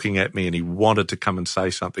was looking at me and he wanted to come and say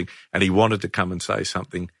something, and he wanted to come and say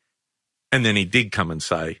something. And then he did come and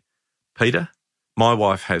say, Peter, my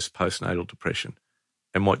wife has postnatal depression,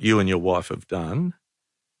 and what you and your wife have done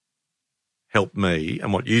helped me,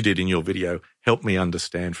 and what you did in your video helped me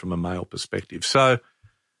understand from a male perspective. So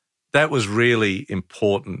that was really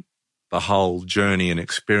important, the whole journey and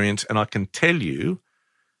experience. And I can tell you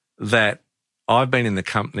that I've been in the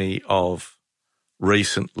company of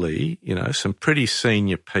recently, some pretty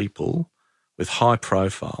senior people with high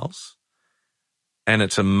profiles, and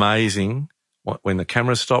it's amazing when the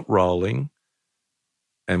cameras stop rolling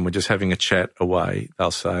and we're just having a chat away,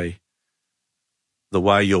 they'll say, the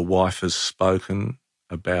way your wife has spoken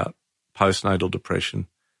about postnatal depression,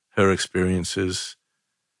 her experiences,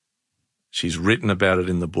 she's written about it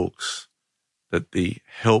in the books, that the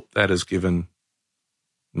help that has given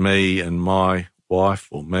me and my wife,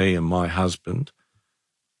 or me and my husband,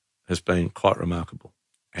 has been quite remarkable.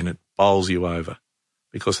 And it bowls you over,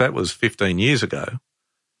 because that was 15 years ago,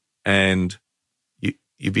 and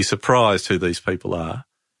you'd be surprised who these people are.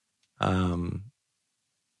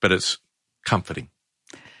 But it's comforting.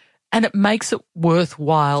 And it makes it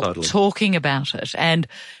worthwhile Totally. Talking about it. And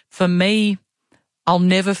for me, I'll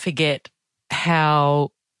never forget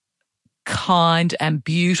how kind and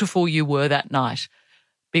beautiful you were that night,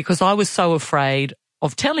 because I was so afraid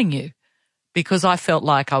of telling you, because I felt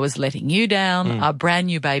like I was letting you down, a brand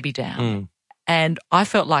new baby down. And I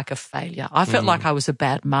felt like a failure. I felt like I was a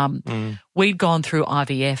bad mum. We'd gone through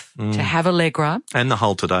IVF to have Allegra. And the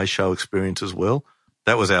whole Today Show experience as well.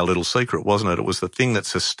 That was our little secret, wasn't it? It was the thing that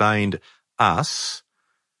sustained us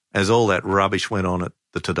as all that rubbish went on at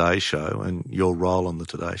the Today Show and your role on the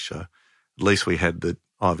Today Show. At least we had the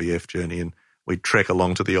IVF journey, and we'd trek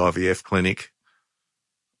along to the IVF clinic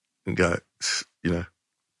and go,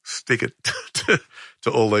 stick it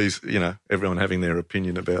to all these, everyone having their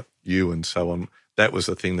opinion about you and so on. That was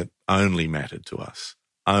the thing that only mattered to us,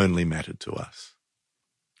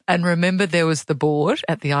 And remember, there was the board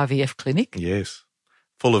at the IVF clinic. Yes,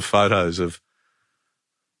 full of photos of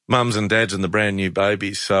mums and dads and the brand new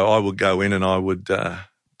babies. So I would go in and I would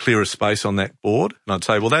clear a space on that board, and I'd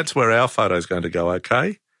say, well, that's where our photo's going to go,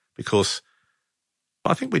 okay? Because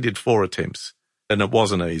I think we did 4 attempts and it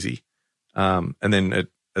wasn't easy. And then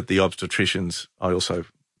at the obstetricians, I also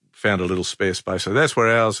found a little spare space. So that's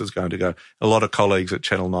where ours is going to go. A lot of colleagues at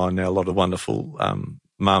Channel 9 now, a lot of wonderful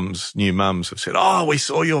new mums have said, oh, we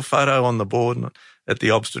saw your photo on the board at the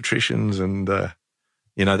obstetricians, and,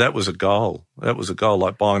 that was a goal. That was a goal,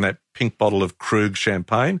 like buying that pink bottle of Krug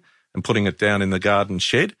champagne and putting it down in the garden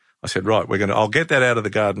shed. I said, right, I'll get that out of the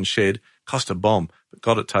garden shed. Cost a bomb, but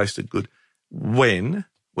God, it tasted good when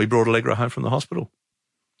we brought Allegra home from the hospital.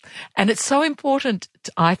 And it's so important,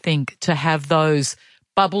 I think, to have those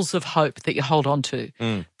bubbles of hope that you hold on to.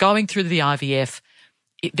 Going through the IVF,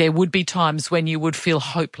 there would be times when you would feel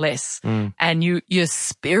hopeless and your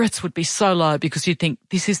spirits would be so low because you'd think,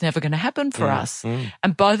 this is never going to happen for us.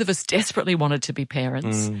 And both of us desperately wanted to be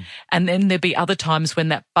parents. And then there'd be other times when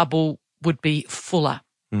that bubble would be fuller.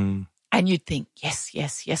 And you'd think, yes,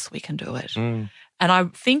 yes, yes, we can do it. And I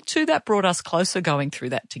think, too, that brought us closer going through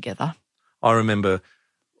that together. I remember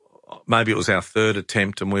maybe it was our 3rd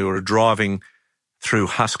attempt, and we were driving through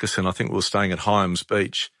Huskisson. I think we were staying at Hyams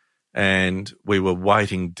Beach, and we were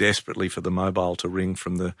waiting desperately for the mobile to ring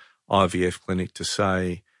from the IVF clinic to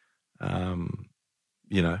say,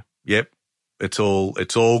 yep, it's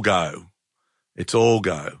all go. It's all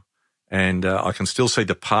go. And I can still see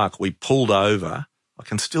the park. We pulled over. I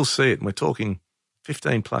can still see it. And we're talking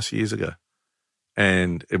 15 plus years ago.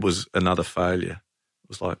 And it was another failure. It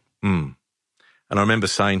was like, And I remember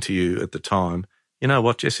saying to you at the time, you know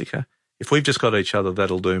what, Jessica, if we've just got each other,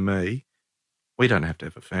 that'll do me. We don't have to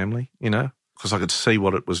have a family, because I could see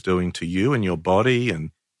what it was doing to you and your body.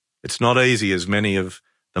 And it's not easy, as many of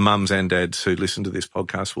the mums and dads who listen to this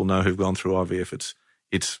podcast will know who've gone through IVF.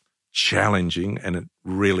 It's challenging, and it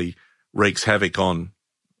really wreaks havoc on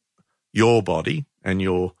your body and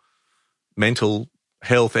your mental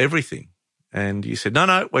health, everything. And you said,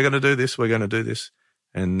 no, we're going to do this. We're going to do this.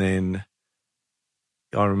 And then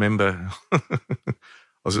I remember I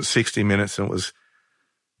was at 60 Minutes and it was,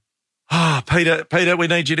 Peter, we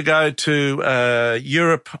need you to go to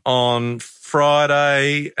Europe on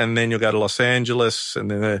Friday, and then you'll go to Los Angeles.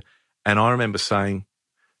 And I remember saying,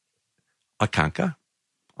 I can't go.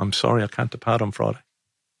 I'm sorry, I can't depart on Friday.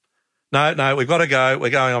 No, we've got to go. We're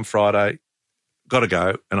going on Friday. got to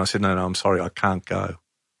go. And I said, no, I'm sorry, I can't go.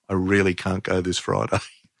 I really can't go this Friday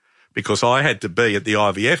because I had to be at the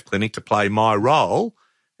IVF clinic to play my role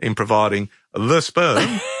in providing the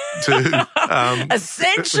sperm to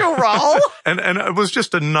essential role. and it was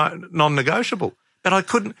just a non-negotiable. But I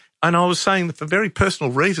couldn't, and I was saying that for very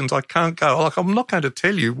personal reasons, I can't go. Like, I'm not going to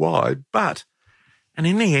tell you why, and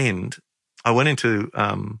in the end, I went into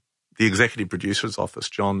the executive producer's office,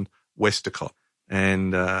 John Westacott,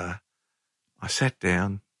 and I sat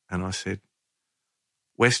down and I said,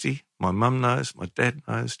 Westy, my mum knows, my dad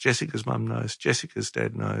knows, Jessica's mum knows, Jessica's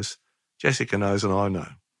dad knows, Jessica knows, and I know.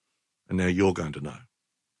 And now you're going to know.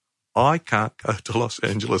 I can't go to Los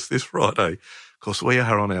Angeles this Friday because we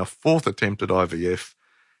are on our 4th attempt at IVF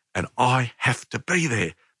and I have to be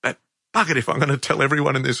there. But bugger if I'm going to tell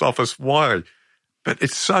everyone in this office why. But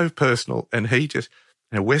it's so personal. And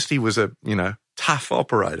Westy was a, tough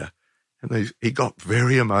operator. And he got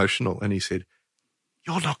very emotional and he said,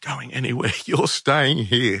 you're not going anywhere. You're staying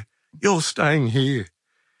here. You're staying here.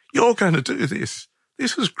 You're going to do this.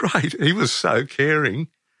 This was great. He was so caring.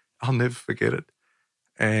 I'll never forget it.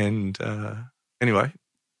 And anyway,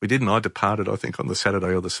 we didn't. I departed, I think, on the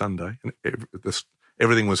Saturday or the Sunday, and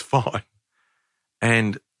everything was fine.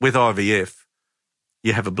 And with IVF,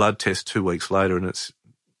 you have a blood test 2 weeks later, and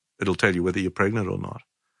it'll tell you whether you're pregnant or not.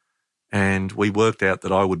 And we worked out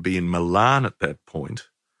that I would be in Milan at that point,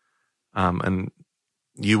 and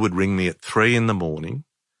you would ring me at 3 a.m.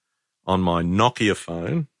 on my Nokia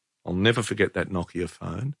phone. I'll never forget that Nokia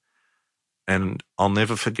phone. And I'll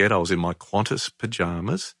never forget I was in my Qantas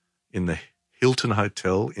pajamas in the Hilton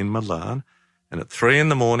Hotel in Milan, and at 3 a.m,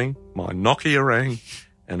 my Nokia rang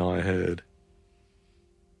and I heard,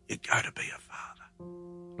 you're going to be a father.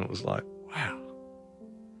 And it was like, wow.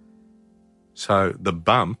 So the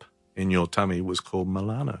bump in your tummy was called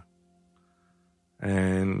Milano.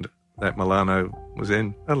 And that Milano was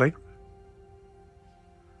in Allegra,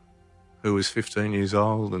 who was 15 years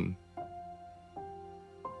old and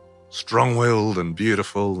strong-willed and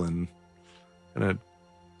beautiful and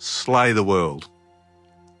slay the world.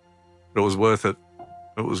 But it was worth it.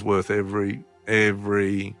 It was worth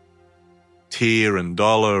every tear and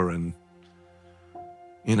dollar and,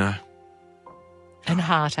 and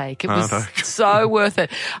heartache. It was so worth it.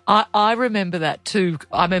 I remember that too.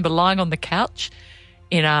 I remember lying on the couch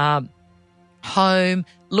in our home,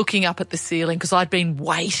 looking up at the ceiling because I'd been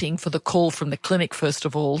waiting for the call from the clinic, first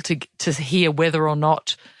of all, to hear whether or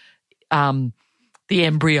not the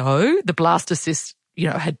embryo, the blastocyst,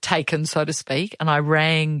 had taken, so to speak. And I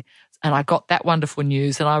rang and I got that wonderful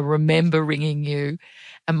news. And I remember ringing you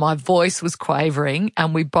and my voice was quavering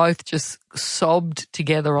and we both just sobbed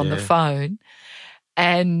together on the phone.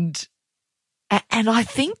 And I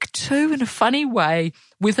think too, in a funny way,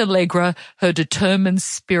 with Allegra, her determined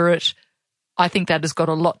spirit, I think that has got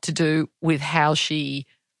a lot to do with how she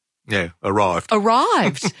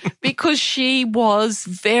arrived because she was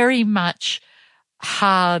very much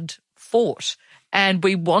hard fought and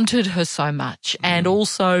we wanted her so much. And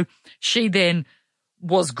also she then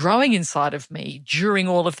was growing inside of me during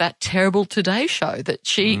all of that terrible Today Show that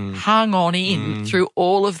she hung on in through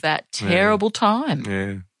all of that terrible time.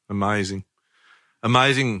 Yeah, amazing.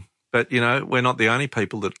 Amazing. But, we're not the only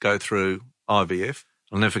people that go through IVF.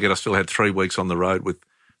 I'll never forget I still had 3 weeks on the road with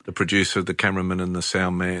the producer, the cameraman and the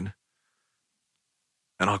sound man.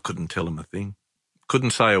 And I couldn't tell him a thing.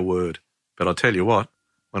 Couldn't say a word. But I'll tell you what,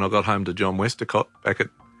 when I got home to John Westacott back at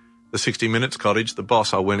the 60 Minutes cottage, the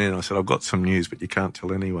boss, I went in, I said, I've got some news, but you can't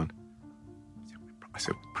tell anyone. I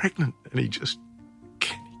said, pregnant. And he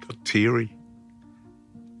got teary.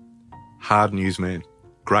 Hard news man.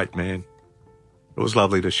 Great man. It was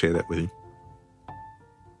lovely to share that with him.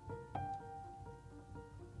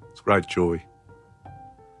 It's great joy.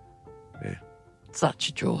 Yeah. Such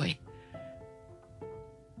a joy.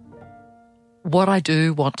 What I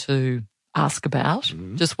do want to ask about,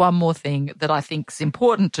 just one more thing that I think is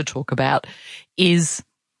important to talk about, is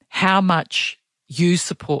how much you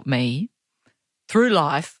support me through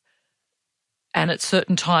life and at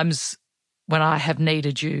certain times when I have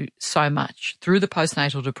needed you so much through the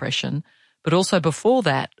postnatal depression, but also before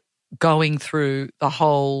that, going through the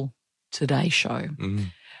whole Today Show.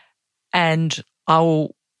 And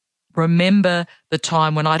I'll remember the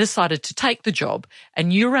time when I decided to take the job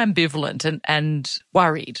and you were ambivalent and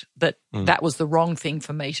worried that that was the wrong thing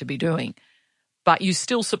for me to be doing. But you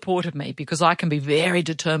still supported me because I can be very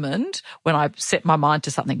determined when I set my mind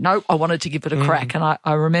to something. No, I wanted to give it a crack. And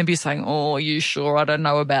I remember you saying, oh, are you sure? I don't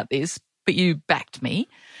know about this. But you backed me.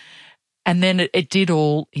 And then it did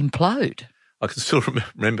all implode. I can still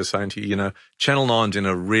remember saying to you, Channel 9's in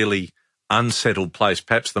a really unsettled place,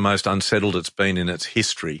 perhaps the most unsettled it's been in its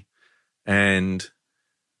history. And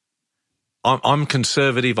I'm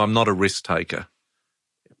conservative. I'm not a risk taker,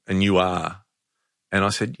 and you are. And I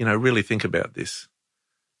said, really think about this.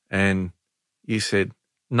 And you said,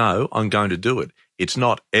 no, I'm going to do it. It's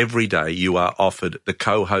not every day you are offered the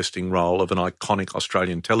co-hosting role of an iconic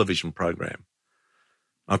Australian television program.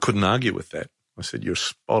 I couldn't argue with that. I said, you're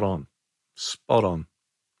spot on, spot on.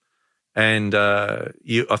 And I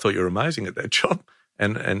thought you were amazing at that job.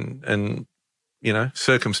 And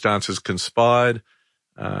circumstances conspired,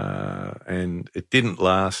 and it didn't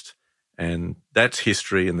last. And that's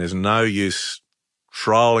history, and there's no use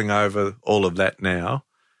trolling over all of that now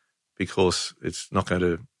because it's not going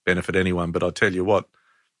to benefit anyone. But I tell you what,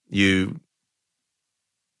 the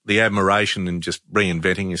admiration in just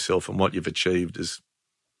reinventing yourself and what you've achieved is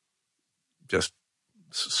just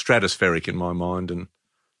stratospheric in my mind. And,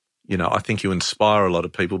 I think you inspire a lot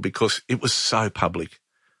of people because it was so public.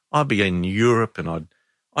 I'd be in Europe and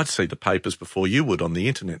I'd see the papers before you would on the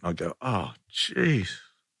internet, and I'd go, oh, geez.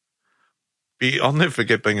 I'll never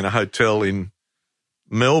forget being in a hotel in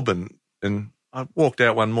Melbourne, and I walked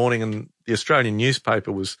out one morning and the Australian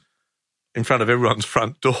newspaper was in front of everyone's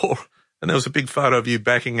front door, and there was a big photo of you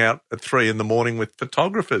backing out at 3 a.m. with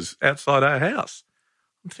photographers outside our house.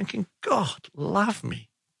 I'm thinking, God, love me.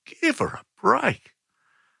 Give her a break.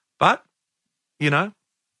 But,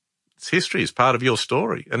 it's history. It's part of your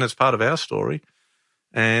story, and it's part of our story.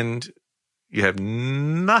 And you have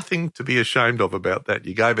nothing to be ashamed of about that.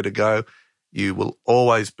 You gave it a go. You will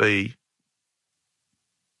always be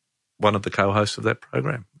one of the co-hosts of that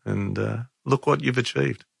program. And look what you've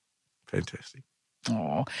achieved. Fantastic.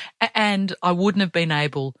 Oh, and I wouldn't have been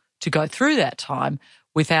able to go through that time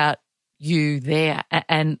without you there.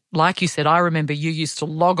 And like you said, I remember you used to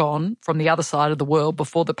log on from the other side of the world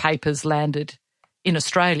before the papers landed in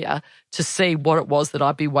Australia to see what it was that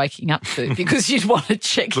I'd be waking up to because you'd want to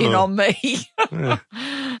check in on me. Yeah.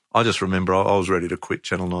 I just remember I was ready to quit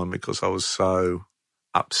Channel 9 because I was so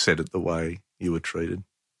upset at the way you were treated.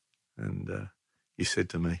 And you said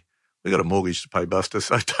to me, we got a mortgage to pay, Buster,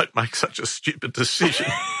 so don't make such a stupid decision,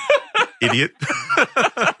 idiot.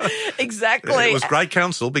 Exactly. It was great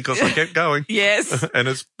counsel because I kept going. Yes. And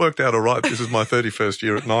it's worked out all right. This is my 31st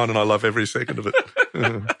year at 9 and I love every second of it.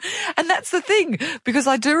 And that's the thing, because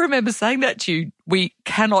I do remember saying that to you, we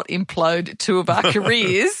cannot implode two of our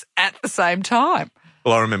careers at the same time.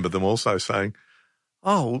 Well, I remember them also saying,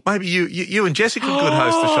 oh, maybe you and Jessica could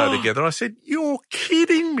host the show together. I said, you're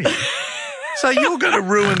kidding me. So you're going to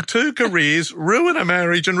ruin 2 careers, ruin a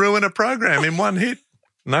marriage and ruin a program in one hit.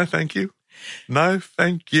 No, thank you. No,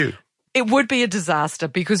 thank you. It would be a disaster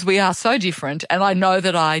because we are so different, and I know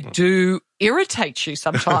that I do irritate you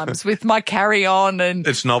sometimes with my carry-on. And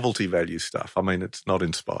it's novelty value stuff. I mean, it's not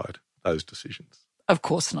inspired, those decisions. Of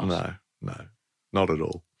course not. No, not at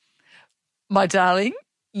all. My darling,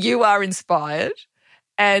 you are inspired,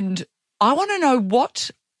 and I want to know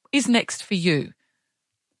what is next for you.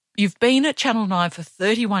 You've been at Channel 9 for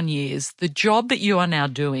 31 years. The job that you are now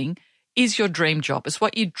doing is your dream job. It's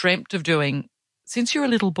what you dreamt of doing since you were a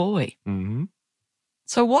little boy. Mm-hmm.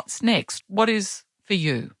 So what's next? What is for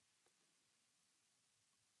you?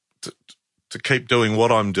 To keep doing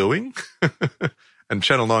what I'm doing and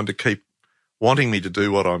Channel 9 to keep wanting me to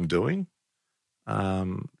do what I'm doing.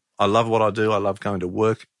 I love what I do. I love going to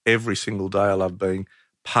work every single day. I love being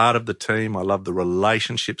part of the team. I love the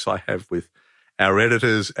relationships I have with our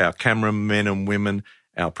editors, our cameramen and women,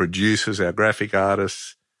 our producers, our graphic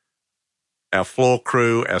artists, our floor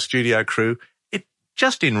crew, our studio crew. It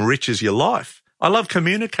just enriches your life. I love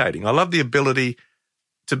communicating. I love the ability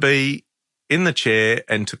to be in the chair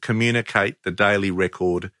and to communicate the daily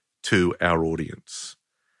record to our audience.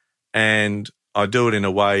 And I do it in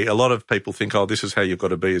a way, a lot of people think, oh, this is how you've got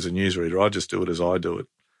to be as a newsreader. I just do it as I do it.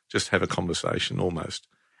 Just have a conversation almost.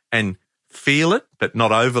 And feel it, but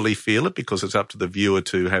not overly feel it because it's up to the viewer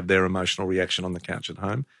to have their emotional reaction on the couch at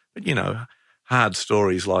home. But, hard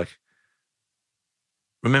stories like,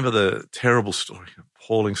 remember the terrible story,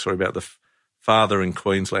 appalling story about the father in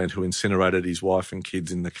Queensland who incinerated his wife and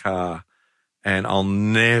kids in the car. And I'll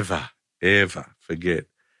never, ever forget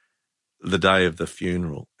the day of the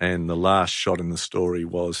funeral. And the last shot in the story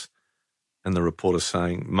was, and the reporter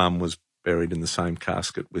saying, Mum was buried in the same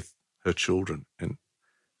casket with her children. And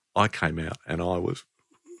I came out and I was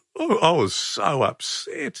so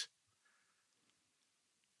upset.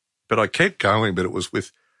 But I kept going, but it was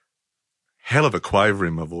with hell of a quaver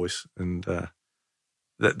in my voice. And but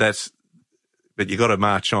you got to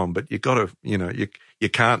march on. But you got to, you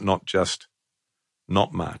can't not just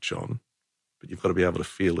not march on, but you've got to be able to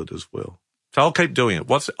feel it as well. So I'll keep doing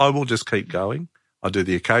it. I will just keep going. I do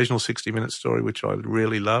the occasional 60-minute story, which I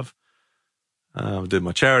really love. I do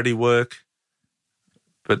my charity work.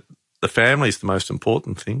 But the family is the most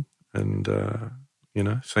important thing. And,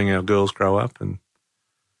 seeing our girls grow up and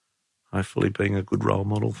hopefully being a good role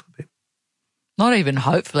model for them. Not even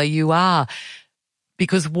hopefully, you are.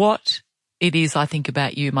 Because what it is, I think,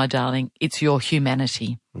 about you, my darling, it's your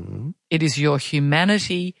humanity. Mm-hmm. It is your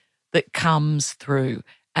humanity that comes through,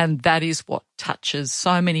 and that is what touches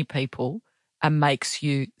so many people and makes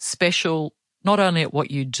you special, not only at what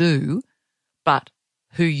you do, but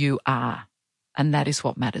who you are. And that is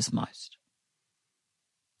what matters most.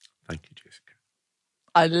 Thank you, Jessica.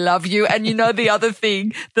 I love you. And you know the other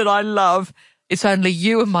thing that I love, it's only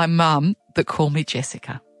you and my mum that call me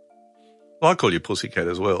Jessica. Well, I call you Pussycat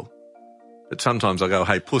as well. But sometimes I go,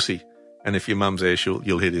 hey, Pussy. And if your mum's there,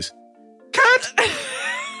 you'll hear this, cat!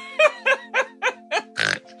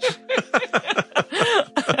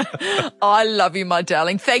 I love you, my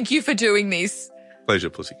darling. Thank you for doing this. Pleasure,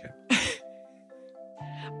 Pussycat.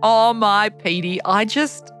 Oh, my Petey, I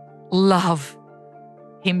just love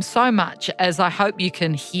him so much, as I hope you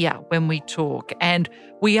can hear when we talk. And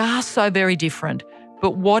we are so very different.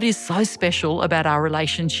 But what is so special about our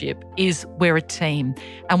relationship is we're a team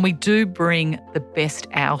and we do bring the best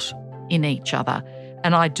out in each other.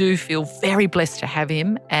 And I do feel very blessed to have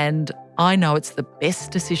him, and I know it's the best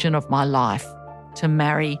decision of my life to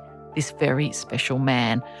marry this very special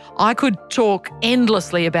man. I could talk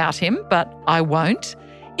endlessly about him, but I won't.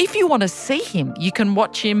 If you want to see him, you can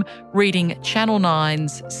watch him reading Channel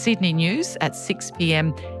 9's Sydney News at 6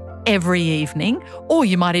 p.m. every evening, or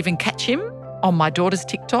you might even catch him on my daughter's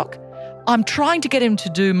TikTok. I'm trying to get him to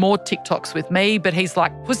do more TikToks with me, but he's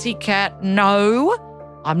like, Pussycat, no,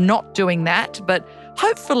 I'm not doing that. But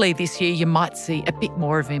hopefully this year you might see a bit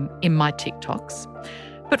more of him in my TikToks.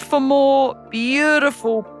 But for more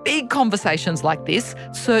beautiful, big conversations like this,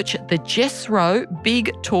 search the Jess Rowe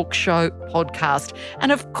Big Talk Show podcast.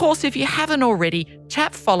 And of course, if you haven't already,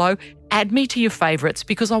 tap follow, add me to your favourites,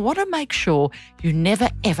 because I want to make sure you never,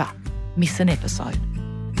 ever miss an episode.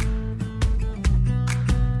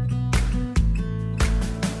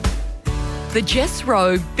 The Jess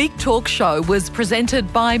Rowe Big Talk Show was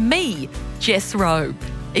presented by me, Jess Rowe.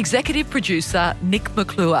 Executive producer, Nick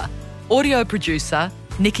McClure. Audio producer,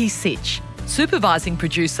 Nikki Sitch. Supervising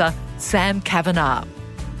producer, Sam Kavanagh.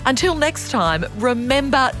 Until next time,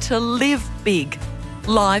 remember to live big.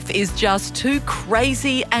 Life is just too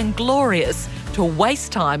crazy and glorious to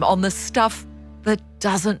waste time on the stuff that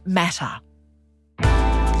doesn't matter.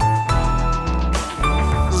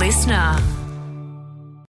 Listener.